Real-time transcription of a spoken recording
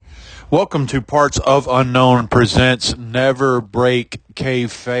Welcome to Parts of Unknown presents Never Break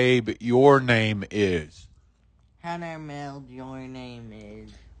Kayfabe. Your name is Hannah Mild, your name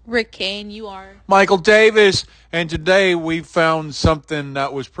is Rick Kane, you are. Michael Davis, and today we found something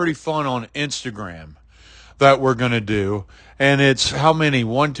that was pretty fun on Instagram that we're going to do. And it's how many?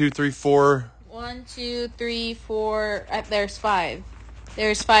 1, 2, 3, 4? 1, 2, 3, 4. There's 5.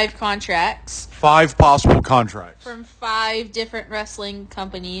 There's 5 contracts 5 possible contracts. from 5 different wrestling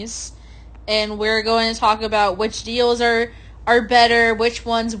companies. And we're going to talk about which deals are better, which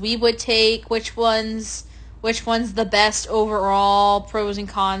ones we would take, which one's the best overall, pros and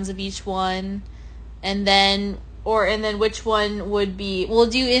cons of each one, and then which one would be. We'll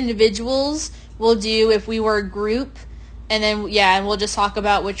do individuals. We'll do if we were a group, and then and we'll just talk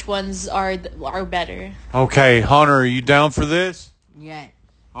about which ones are better. Okay, Hunter, are you down for this? yeah.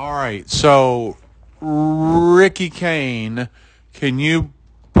 All right, so Ricky Kane, can you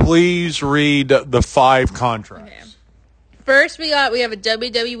please read the 5 contracts? Okay. First, we have a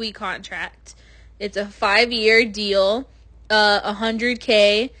WWE contract. It's a 5-year deal.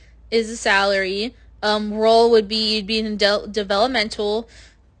 $100K is the salary. Role would be you'd be in developmental.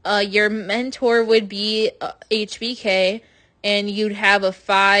 Your mentor would be HBK, and you'd have a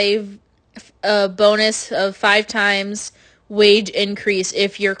bonus of 5 times wage increase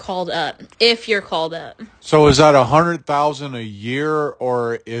if you're called up. So is that $100,000 a year,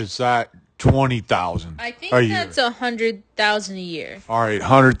 or is that $20,000? I think a year? that's $100,000 a year. All right,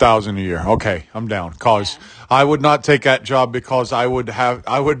 $100,000 a year. Okay, I'm down. Cause I would not take that job because I would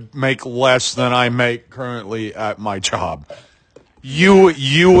make less than I make currently at my job.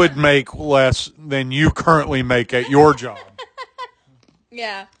 You would make less than you currently make at your job.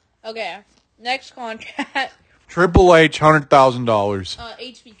 Yeah. Okay. Next contract. Triple H, $100,000.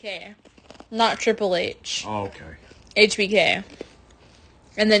 HBK, not Triple H. Oh, okay. HBK.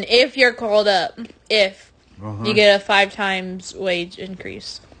 And then if you're called up, you get a 5 times wage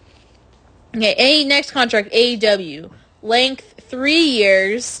increase. Okay, next contract, AEW. Length, 3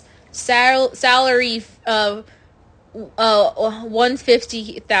 years. Salary,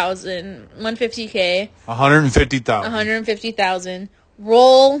 $150,000. $150K. $150,000.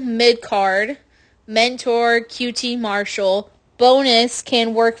 Role, mid-card. Mentor, QT Marshall. Bonus,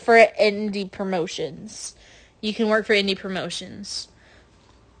 can work for indie promotions. You can work for indie promotions.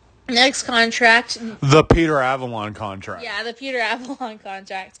 Next contract. The Peter Avalon contract. Yeah, the Peter Avalon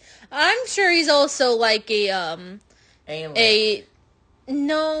contract. I'm sure he's also like no.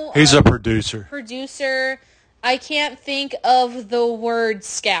 He's a producer. Producer. I can't think of the word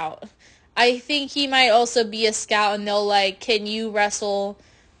scout. I think he might also be a scout, and they'll can you wrestle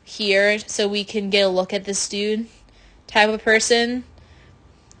here so we can get a look at this dude type of person.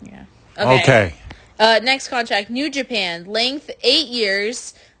 Yeah. Okay. Next contract, New Japan. Length, 8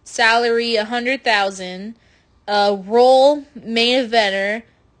 years. Salary, $100,000. Role, main eventer.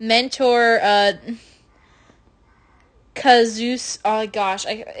 Mentor, Kazus. Oh gosh,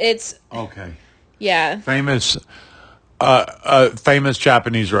 it's okay. Yeah. Famous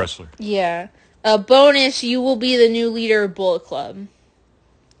Japanese wrestler. Yeah. Bonus, you will be the new leader of Bullet Club.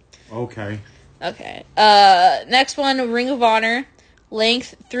 Okay. Okay. Next one, Ring of Honor.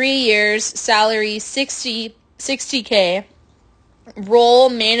 Length, 3 years. Salary, $60K. Role,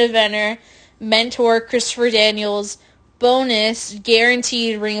 main eventer. Mentor, Christopher Daniels. Bonus,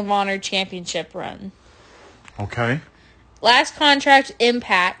 guaranteed Ring of Honor championship run. Okay. Last contract,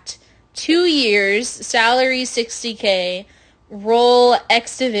 Impact. 2 years. Salary, $60K. Role,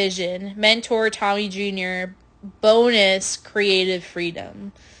 X Division. Mentor, Tommy Jr. Bonus, creative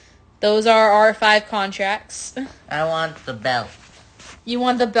freedom. Those are our 5 contracts. I want the belt. You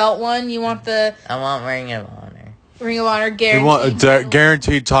want the belt one? You want the I want Ring of Honor. Ring of Honor guaranteed? You want a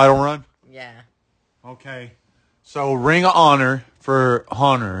guaranteed title run? Yeah. Okay. So Ring of Honor for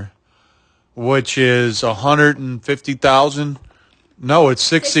Hunter, which is 150,000. No, it's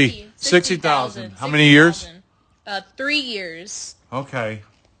 60,000. How many years? 3 years. Okay.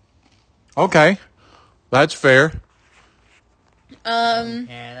 That's fair.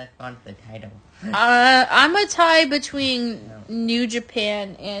 Yeah, let's want the title. I'm a tie between New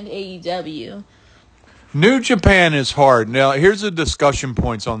Japan and AEW. New Japan is hard. Now, here's the discussion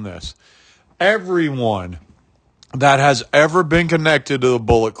points on this. Everyone that has ever been connected to the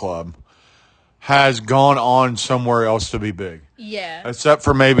Bullet Club has gone on somewhere else to be big. Yeah. Except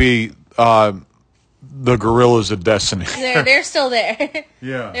for maybe the Gorillas of Destiny. They're still there.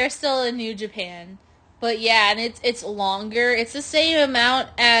 Yeah. They're still in New Japan. But yeah, and it's longer. It's the same amount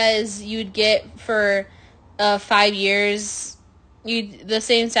as you'd get for 5 years. The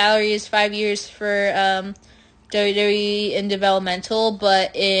same salary as 5 years for WWE in developmental,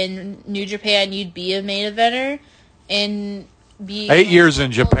 but in New Japan you'd be a main eventer, and be 8 years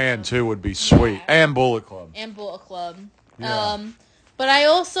in Japan too would be sweet, Yeah. and Bullet Club. and Bullet Club. Yeah. But I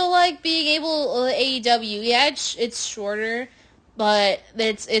also like being able AEW. Yeah, it's shorter, but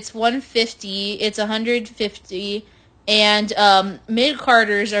it's 150. It's 150, and mid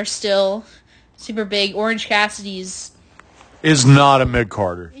carders are still super big. Orange Cassidy's Is not a mid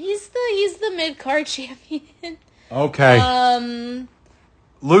Carter. he's the mid card champion. Okay.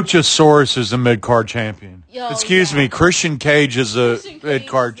 Luchasaurus is the mid card champion. Excuse me, Christian Cage is a mid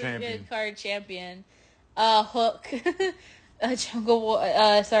card champion. Mid card champion. Hook.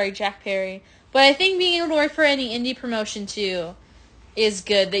 Jack Perry. But I think being able to work for any indie promotion too is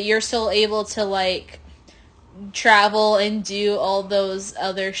good. That you're still able to like travel and do all those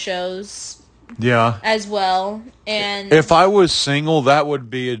other shows. Yeah. As well. And if I was single, that would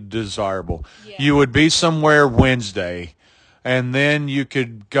be desirable. Yeah. You would be somewhere Wednesday, and then you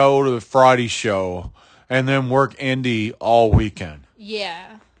could go to the Friday show, and then work indie all weekend.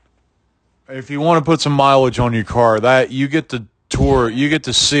 Yeah. If you want to put some mileage on your car, that you get to tour, you get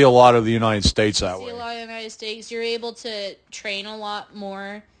to see a lot of the United States that way. See a lot of the United States. You're able to train a lot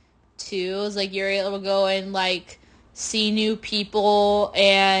more too. It's like you're able to go and like see new people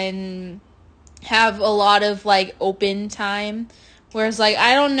and have a lot of like open time. Whereas like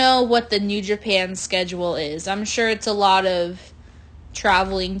I don't know what the New Japan schedule is. I'm sure it's a lot of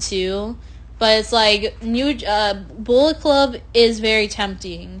traveling too. But it's like Bullet Club is very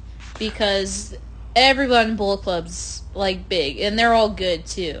tempting because everyone in Bullet Club's like big and they're all good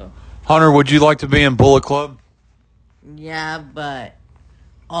too. Hunter, would you like to be in Bullet Club? Yeah, but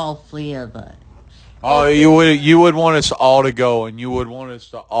all three of us. Oh, you would want us all to go, and you would want us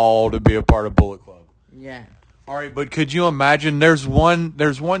to all to be a part of Bullet Club. Yeah. All right, but could you imagine? There's one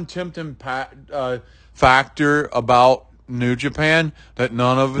tempting factor about New Japan that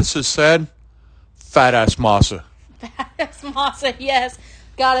none of us has said. Fat ass Masa. Fat ass Masa, yes.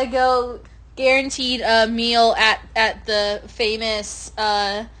 Gotta go. Guaranteed a meal at the famous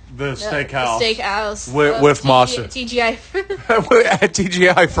The steakhouse. Steakhouse with Masa. TGI. At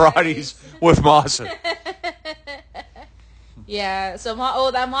TGI Fridays with Masa. Yeah. So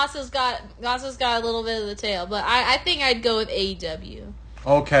that Masa's got a little bit of the tail, but I think I'd go with AEW.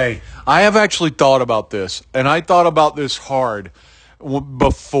 Okay, I have actually thought about this, and I thought about this hard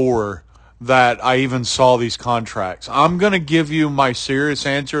before that I even saw these contracts. I'm going to give you my serious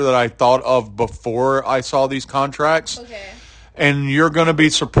answer that I thought of before I saw these contracts. Okay. And you're going to be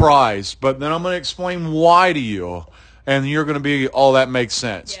surprised, but then I'm going to explain why to you, and you're going to be, oh, that makes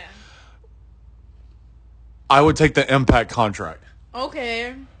sense. Yeah. I would take the Impact contract.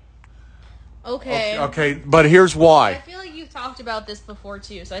 Okay. Okay. Okay, but here's why. I feel like you've talked about this before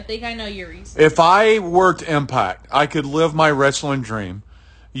too, so I think I know your reason. If I worked Impact, I could live my wrestling dream.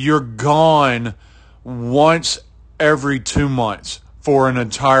 You're gone once every 2 months for an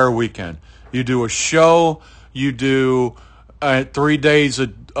entire weekend. You do a show, you do 3 days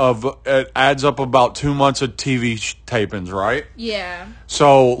of it adds up about 2 months of TV tapings, right? Yeah.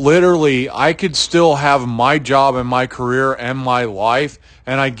 So literally, I could still have my job and my career and my life,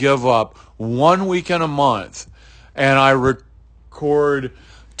 and I give up 1 weekend a month, and I record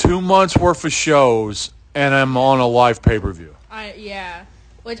 2 months worth of shows, and I'm on a live pay-per-view. Yeah.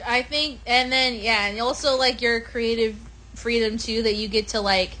 Which I think, and then, yeah, and also, like, your creative freedom, too, that you get to,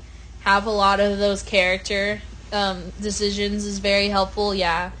 like, have a lot of those character decisions is very helpful,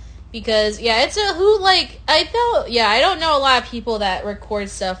 yeah. Because, yeah, it's I don't know a lot of people that record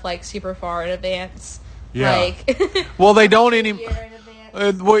stuff, like, super far in advance. Yeah. Like, well, they don't anymore.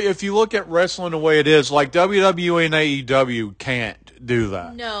 If you look at wrestling the way it is, like WWE and AEW can't do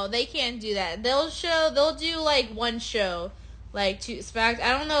that. No, they can't do that. They'll do, like, one show. Like,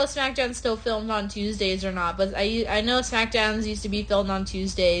 I don't know if SmackDown's still filmed on Tuesdays or not, but I know SmackDown's used to be filmed on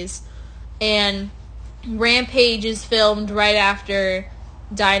Tuesdays, and Rampage is filmed right after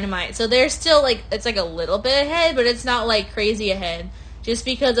Dynamite. So they're still, like, it's, like, a little bit ahead, but it's not, like, crazy ahead. Just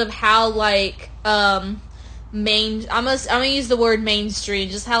because of how, like, I'm gonna use the word mainstream,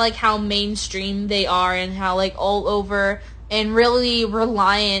 just how mainstream they are and how, like, all over and really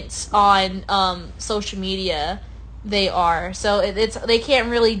reliant on social media they are. So they can't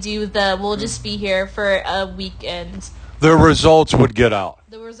really do we'll just be here for a weekend. The results would get out.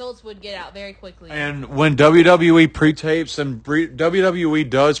 The results would get out very quickly. And when WWE pre-tapes, and WWE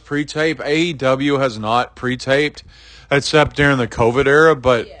does pre-tape, AEW has not pre-taped, except during the COVID era,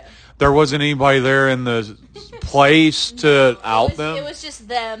 but there wasn't anybody there in the place to out them. It was just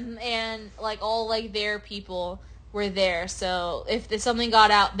them and, like, all, like, their people were there. So if something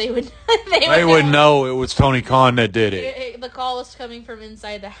got out, they would They would know it was Tony Khan that did it. The call was coming from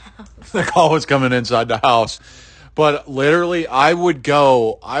inside the house. The call was coming inside the house. But literally, I would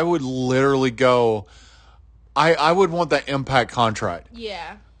literally go. I would want the Impact contract.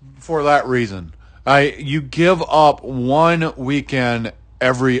 Yeah. For that reason. You give up one weekend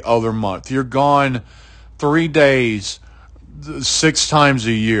every other month. You're gone 3 days, 6 times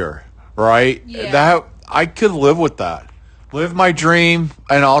a year, right? Yeah. I could live with that. Live my dream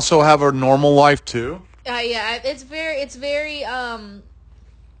and also have a normal life too. Yeah, it's very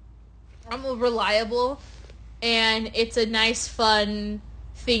reliable, and it's a nice fun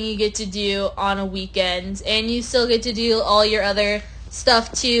thing you get to do on a weekend, and you still get to do all your other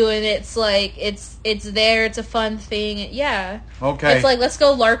stuff too, and it's like it's there, it's a fun thing. Yeah. Okay. It's like, let's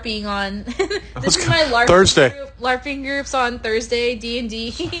go LARPing on this is my LARPing Thursday. LARPing groups on Thursday,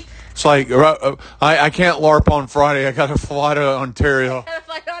 D&D. It's like I can't LARP on Friday. I got to fly to Ontario. Gotta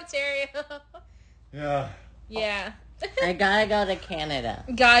fly to Ontario. Yeah. Yeah. I gotta go to Canada.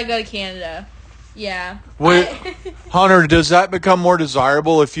 Gotta go to Canada. Yeah. Wait, Hunter, does that become more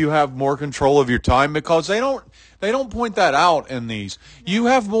desirable if you have more control of your time? Because they don't point that out in these. You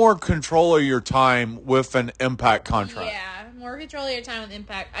have more control of your time with an Impact contract. Yeah, more control of your time with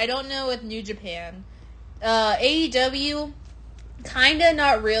Impact. I don't know with New Japan. AEW, kinda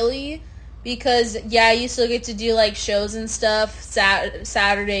not really. Because, yeah, you still get to do, like, shows and stuff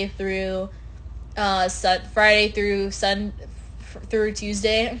Saturday through Friday through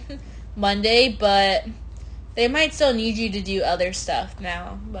Tuesday. Monday, but they might still need you to do other stuff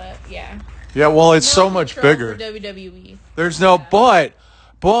now. But yeah, well, it's so much control bigger. for WWE. There's no but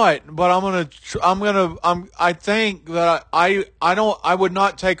I think that I would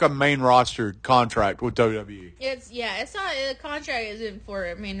not take a main roster contract with WWE. It's not, the contract isn't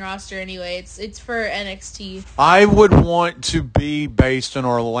for main roster anyway. It's for NXT. I would want to be based in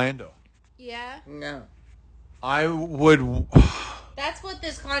Orlando. Yeah. No. I would. That's what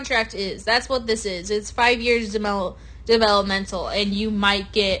this contract is. That's what this is. It's 5 years developmental, and you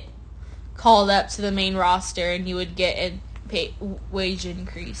might get called up to the main roster, and you would get a wage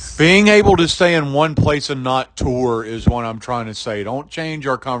increase. Being able to stay in one place and not tour is what I'm trying to say. Don't change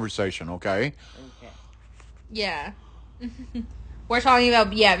our conversation, okay? Okay. Yeah. We're talking about,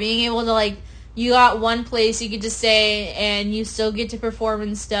 being able to, like, you got one place you get to stay, and you still get to perform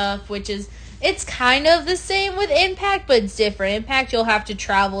and stuff, which is... It's kind of the same with Impact, but it's different. Impact, you'll have to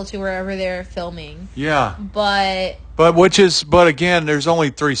travel to wherever they're filming. Yeah. But again, there's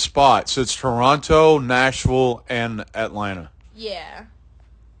only 3 spots. It's Toronto, Nashville, and Atlanta. Yeah.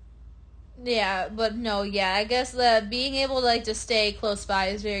 Yeah, but no, I guess that being able to, like, to stay close by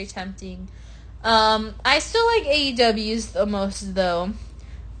is very tempting. I still like AEW's the most, though.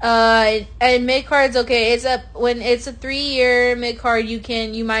 And mid card's okay. When it's a 3-year mid card,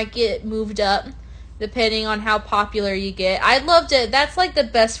 you might get moved up depending on how popular you get. I'd love to. That's like the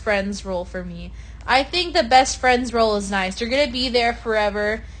best friends role for me. I think the best friends role is nice. You're gonna be there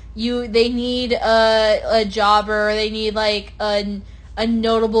forever. They need a jobber. Or they need like a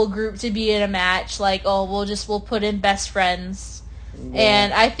notable group to be in a match. Like, we'll put in best friends. Yeah.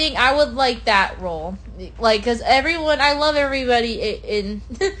 And I think I would like that role. Like, because I love everybody in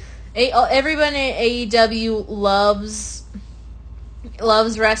everyone in AEW loves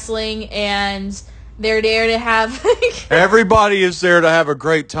wrestling, and they're there to have... Everybody is there to have a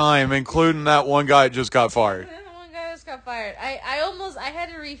great time, including that one guy that just got fired. One guy just got fired. I had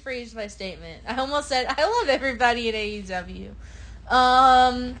to rephrase my statement. I almost said, I love everybody in AEW.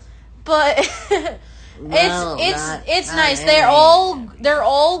 But... It's nice. They're all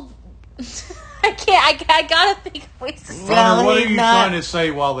I gotta think of ways to say. Ron, what are you trying to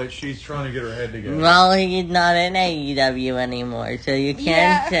say while she's trying to get her head together? Well, he's not in AEW anymore, so you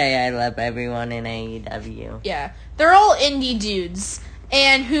can't say I love everyone in AEW. Yeah, they're all indie dudes,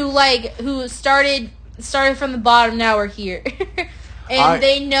 and who started from the bottom. Now we're here, and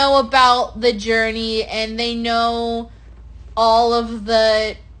they know about the journey, and they know all of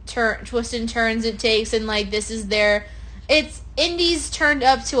the twists and turns it takes, and like this is it's indies turned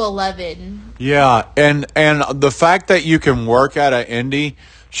up to 11. Yeah, and the fact that you can work at an indie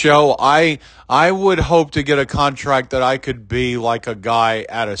show, I would hope to get a contract that I could be like a guy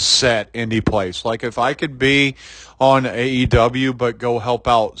at a set indie place. Like if I could be on AEW but go help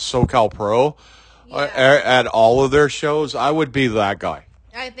out SoCal Pro at all of their shows, I would be that guy.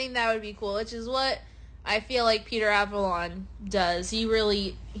 I think that would be cool, which is what I feel like Peter Avalon does. He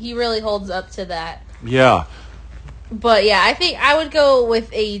really holds up to that. Yeah. But yeah, I think I would go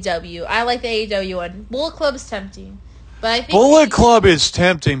with AEW. I like the AEW one. Bullet Club's tempting, but I think Bullet Club is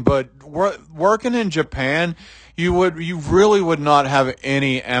tempting, but working in Japan, you really would not have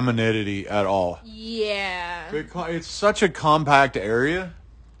any amenity at all. Yeah. Because it's such a compact area.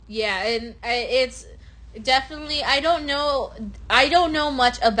 Yeah, and it's definitely I don't know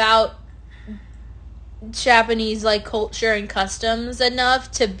much about Japanese like culture and customs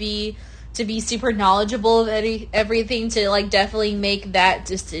enough to be super knowledgeable of everything to like definitely make that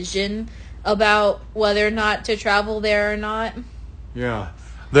decision about whether or not to travel there or not. Yeah.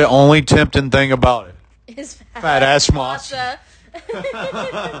 The only tempting thing about it. Is Fat ass masa.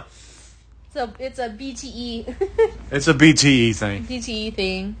 So it's a BTE. It's a BTE thing. BTE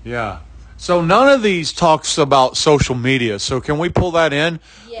thing. Yeah. So none of these talks about social media. So can we pull that in?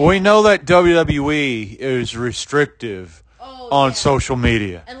 Yeah. We know that WWE is restrictive on social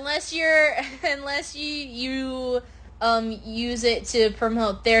media. Unless you use it to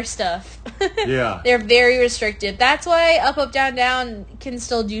promote their stuff. Yeah. They're very restrictive. That's why Up Down Down can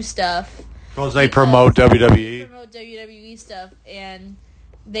still do stuff. Because they promote WWE. They promote WWE stuff, and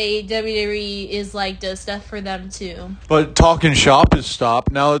WWE is like does stuff for them too. But Talking Shop has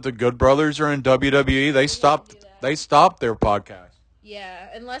stopped now that the Good Brothers are in WWE. They stopped their podcast. Yeah,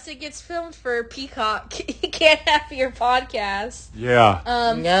 unless it gets filmed for Peacock, you can't have your podcast. Yeah.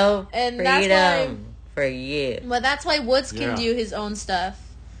 No and freedom that's why, for you. But that's why Woods can do his own stuff.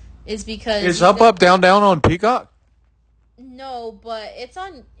 Is because is Up Down Down on Peacock? No, but it's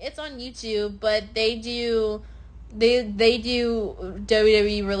on YouTube. But they do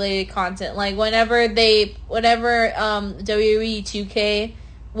WWE related content. Like whenever WWE 2K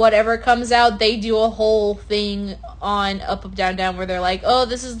whatever comes out, they do a whole thing on Up Down Down where they're like, oh,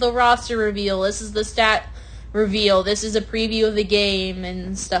 this is the roster reveal, this is the stat reveal, this is a preview of the game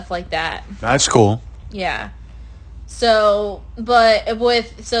and stuff like that. That's cool. Yeah. So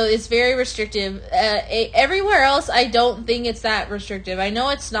it's very restrictive. Everywhere else, I don't think it's that restrictive. I know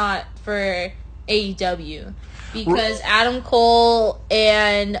it's not for AEW because Adam Cole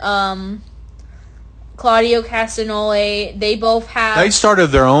and Claudio Castagnoli, they both have. They started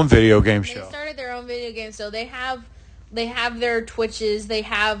their own video game show. They started their own video game, so they have their Twitches, they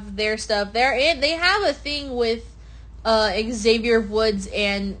have their stuff. They have a thing with Xavier Woods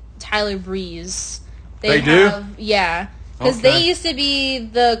and Tyler Breeze. They do? Yeah. Because they used to be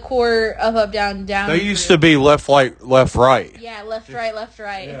the core of Up Down Down. They used to be left right. Yeah, left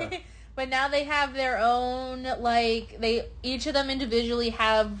right. Yeah. But now they have their own, like, each of them individually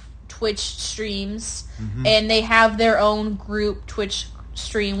have Twitch streams, and they have their own group Twitch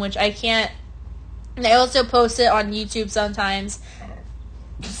stream, which I can't. They also post it on YouTube sometimes.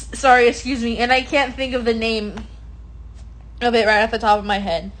 Sorry, excuse me, and I can't think of the name of it right off the top of my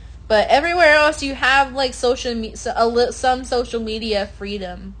head. But everywhere else, you have like some social media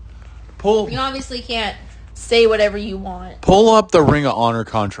freedom. You obviously can't say whatever you want. Pull up the Ring of Honor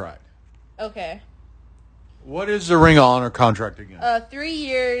contract. Okay. What is the Ring of Honor contract again? 3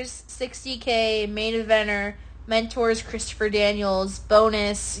 years, $60K, main eventer, mentors Christopher Daniels,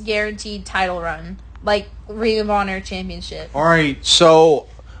 bonus, guaranteed title run. Like Ring of Honor championship. All right, so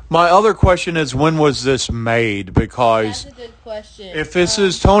my other question is, when was this made? Because that's a good question. If this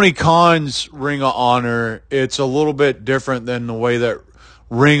is Tony Khan's Ring of Honor, it's a little bit different than the way that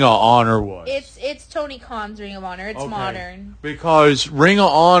Ring of Honor was. It's Tony Khan's Ring of Honor. It's modern. Because Ring of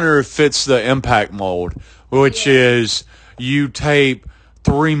Honor fits the Impact mold, which is you tape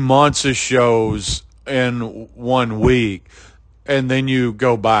 3 months of shows in 1 week, and then you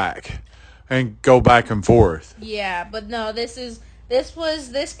go back and forth. Yeah, but no, this was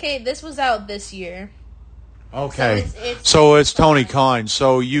out this year. Okay, so it's Tony Khan.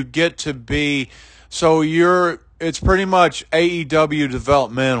 So you get to be, it's pretty much AEW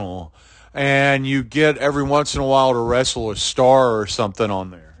developmental, and you get every once in a while to wrestle a star or something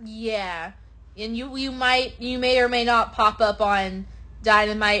on there. Yeah, and you may or may not pop up on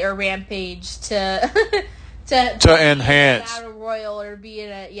Dynamite or Rampage to enhance Battle Royal or be in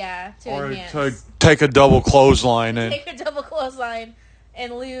enhance. To take a double clothesline and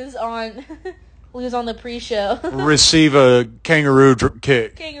lose on the pre-show. Receive a kangaroo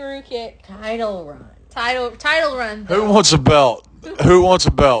kick. Title run. Though. Who wants a belt?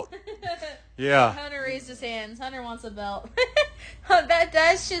 Yeah. Hunter raised his hands. Hunter wants a belt.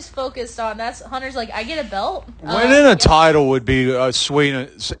 That's just focused on. Hunter's like, I get a belt. Winning a title would be a sweet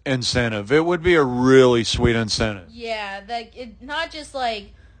incentive. It would be a really sweet incentive. Yeah, not just like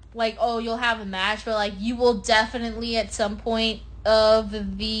oh, you'll have a match, but like you will definitely at some point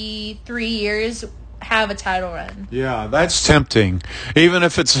of the 3 years have a title run. Yeah, that's tempting. Even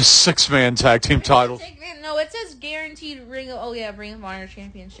if it's a 6-man tag team title. No, it says guaranteed Ring of Honor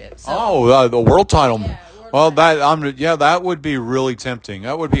championship. So. The world title. Yeah, that would be really tempting.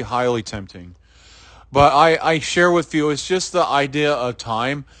 That would be highly tempting. But I share with you, it's just the idea of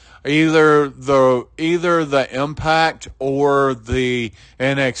time. Either the Impact or the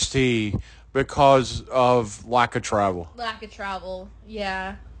NXT because of lack of travel. Lack of travel,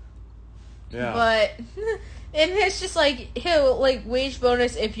 yeah. Yeah. But and it's just like wage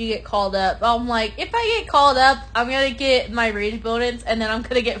bonus if you get called up. I'm like, if I get called up, I'm gonna get my wage bonus and then I'm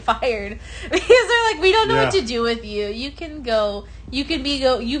gonna get fired because they're like, we don't know what to do with you. You can become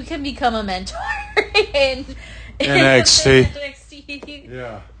a mentor in NXT. NXT.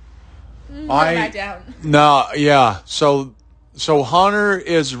 Yeah. Back down. No, yeah. So Hunter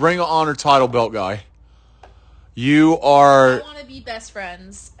is Ring of Honor title belt guy. You are. I want to be best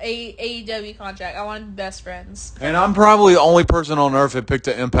friends. AEW contract. I want to be best friends. And I'm probably the only person on earth that picked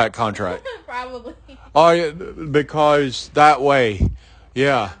an Impact contract. Probably. Oh, yeah, because that way,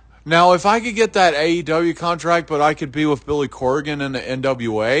 yeah. Now, if I could get that AEW contract, but I could be with Billy Corgan in the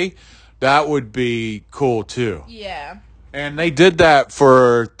NWA, that would be cool too. Yeah. And they did that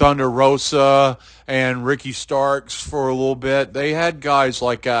for Thunder Rosa and Ricky Starks for a little bit. They had guys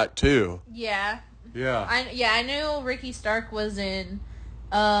like that too. Yeah. Yeah. I knew Ricky Stark was in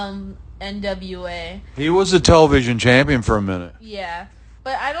NWA. He was a television champion for a minute. Yeah.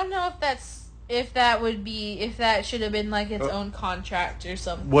 But I don't know if that should have been like its own contract or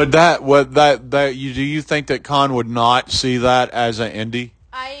something. Do you think that Khan would not see that as an indie?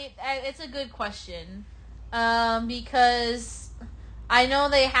 It's a good question. Because I know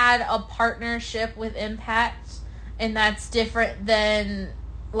they had a partnership with Impact, and that's different than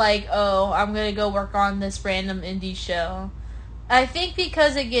like, oh, I'm gonna go work on this random indie show. I think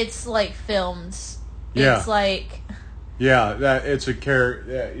because it gets like filmed. Yeah. It's like. Yeah, that it's a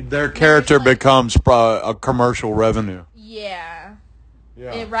their character becomes a commercial revenue. Yeah.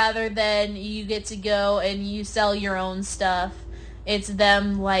 Yeah. Rather than you get to go and you sell your own stuff, it's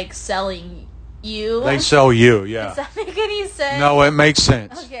them like selling you. They sell you, yeah. Does that make any sense? No, it makes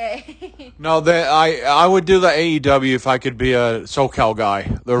sense. Okay. No, I would do the AEW if I could be a SoCal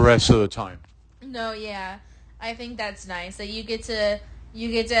guy the rest of the time. No, yeah, I think that's nice that you get to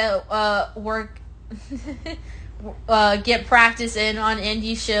work, get practice in on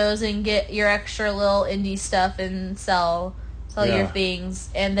indie shows and get your extra little indie stuff and sell your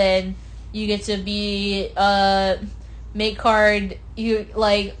things, and then you get to be make card, you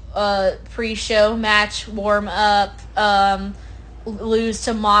like pre-show match, warm up, lose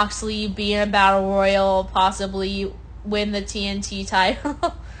to Moxley, be in a battle royal, possibly win the TNT title.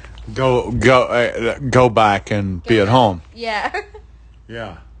 Go back and be at home. Yeah.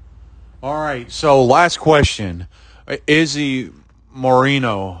 Yeah. All right. So last question: Izzy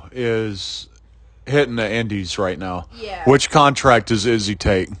Moreno is hitting the Indies right now. Yeah. Which contract does Izzy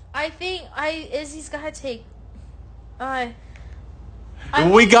take? I think Izzy's gotta take.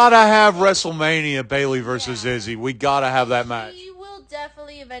 We gotta have WrestleMania Bayley versus Izzy. We gotta have that match. She will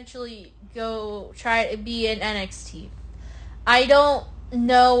definitely eventually go try to be in NXT. I don't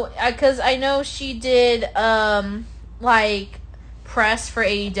know because I know she did like press for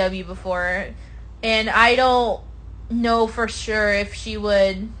AEW before, and I don't know for sure if she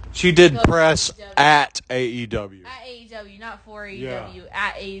would. She did press at AEW. At AEW, not for AEW. Yeah.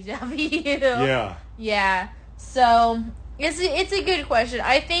 At AEW. Yeah. Yeah. So it's a good question.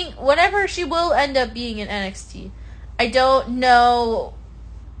 I think whatever she will end up being in NXT. I don't know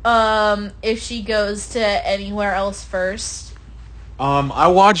if she goes to anywhere else first. I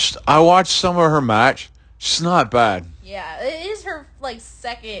watched some of her match. She's not bad. Yeah, it is her like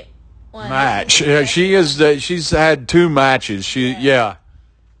second one. Match. Yeah, she's had 2 matches. Yeah.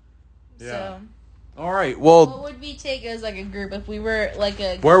 So, all right. Well, what would we take as like a group if we were like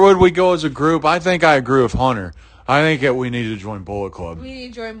a? Where would we go as a group? I think I agree with Hunter. I think that we need to join Bullet Club. We need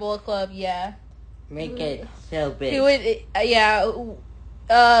to join Bullet Club. Yeah. Make it so big. Who would?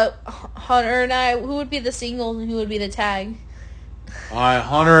 Hunter and I. Who would be the singles and who would be the tag?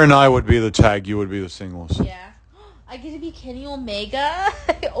 Hunter and I would be the tag. You would be the singles. Yeah. I get to be Kenny Omega.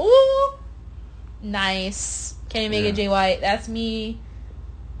 Ooh. Nice. Kenny Omega, Jay White. That's me.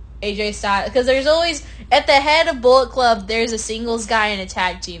 AJ Styles, because there's always at the head of Bullet Club there's a singles guy and a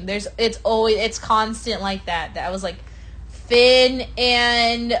tag team. It's constant like that. That was like Finn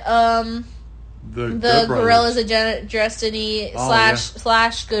and the Gorillas of Destiny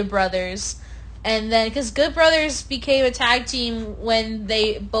slash Good Brothers, and then because Good Brothers became a tag team when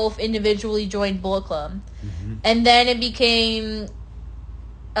they both individually joined Bullet Club, and then it became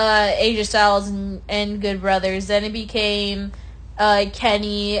AJ Styles and Good Brothers. Then it became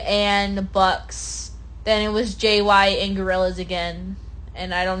Kenny and Bucks. Then it was JY and Gorillas again.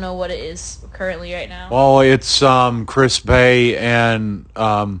 And I don't know what it is currently right now. Well, it's Chris Bay and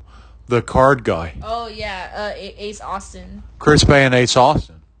the The card guy. Oh yeah, Ace Austin. Chris Bay and Ace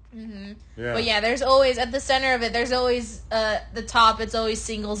Austin. Mm-hmm. Yeah. But yeah, there's always at the center of it. There's always the top. It's always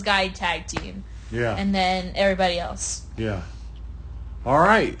singles guy tag team. Yeah. And then everybody else. Yeah. All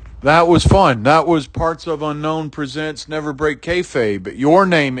right. That was fun. That was Parts of Unknown presents Never Break Kayfabe. But your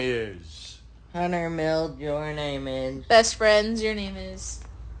name is Hunter Mild, your name is Best friends, your name is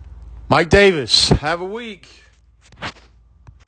Mike Davis. Have a week.